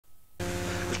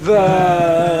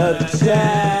The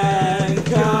Ten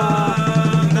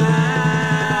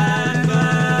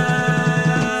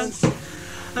Commandments.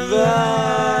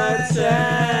 The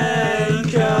Ten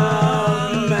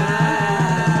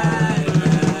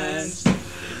Commandments.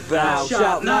 Thou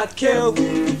shalt not kill.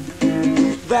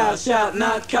 Thou shalt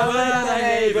not covet thy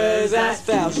neighbour's ass.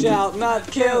 Thou shalt not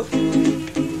kill.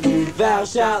 Thou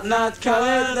shalt not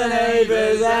covet thy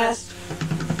neighbour's ass.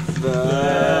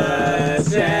 The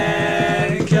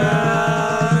Ten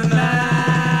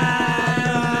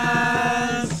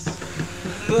Commandments.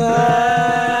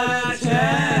 The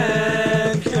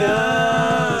Ten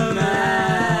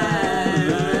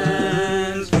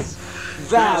Commandments.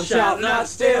 Thou shalt not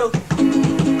steal.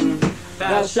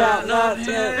 Thou shalt not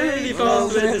bear any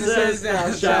false witnesses.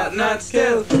 Thou shalt not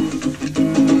kill.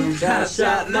 Thou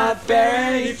shalt not bear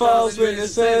any false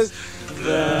witnesses.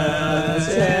 The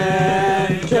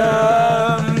Ten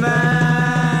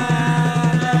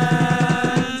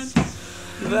Commandments.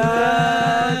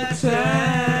 The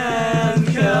Ten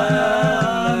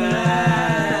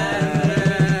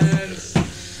Commandments.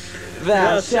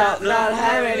 Thou shalt not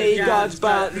have any gods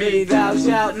but me. Thou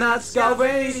shalt not sculpt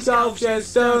any sculptured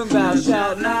stone. Thou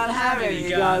shalt not have any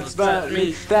gods but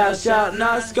me. Thou shalt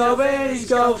not sculpt any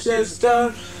sculptured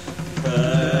stone.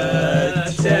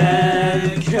 The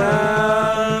Ten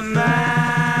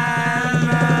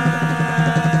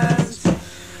Commandments.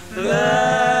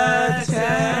 The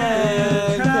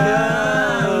Ten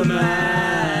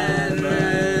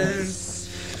Commandments.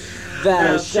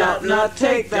 Thou shalt not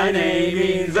take thy name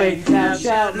in vain. Thou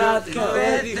shalt not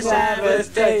covet the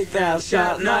Sabbath day. Thou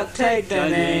shalt not take thy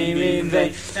name in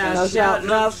vain. Thou shalt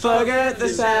not forget the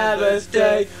Sabbath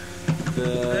day.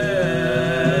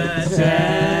 The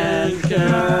Ten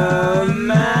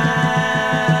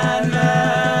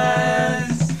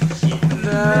Commandments.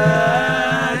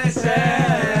 The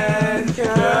Ten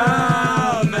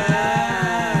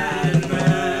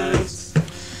Commandments.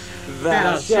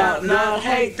 Thou shalt not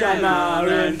hate thy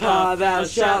mother and pa. Thou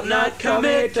shalt not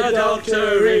commit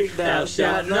adultery. Thou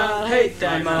shalt not hate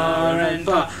thy mother and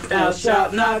pa. Thou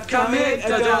shalt not commit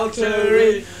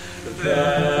adultery.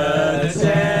 The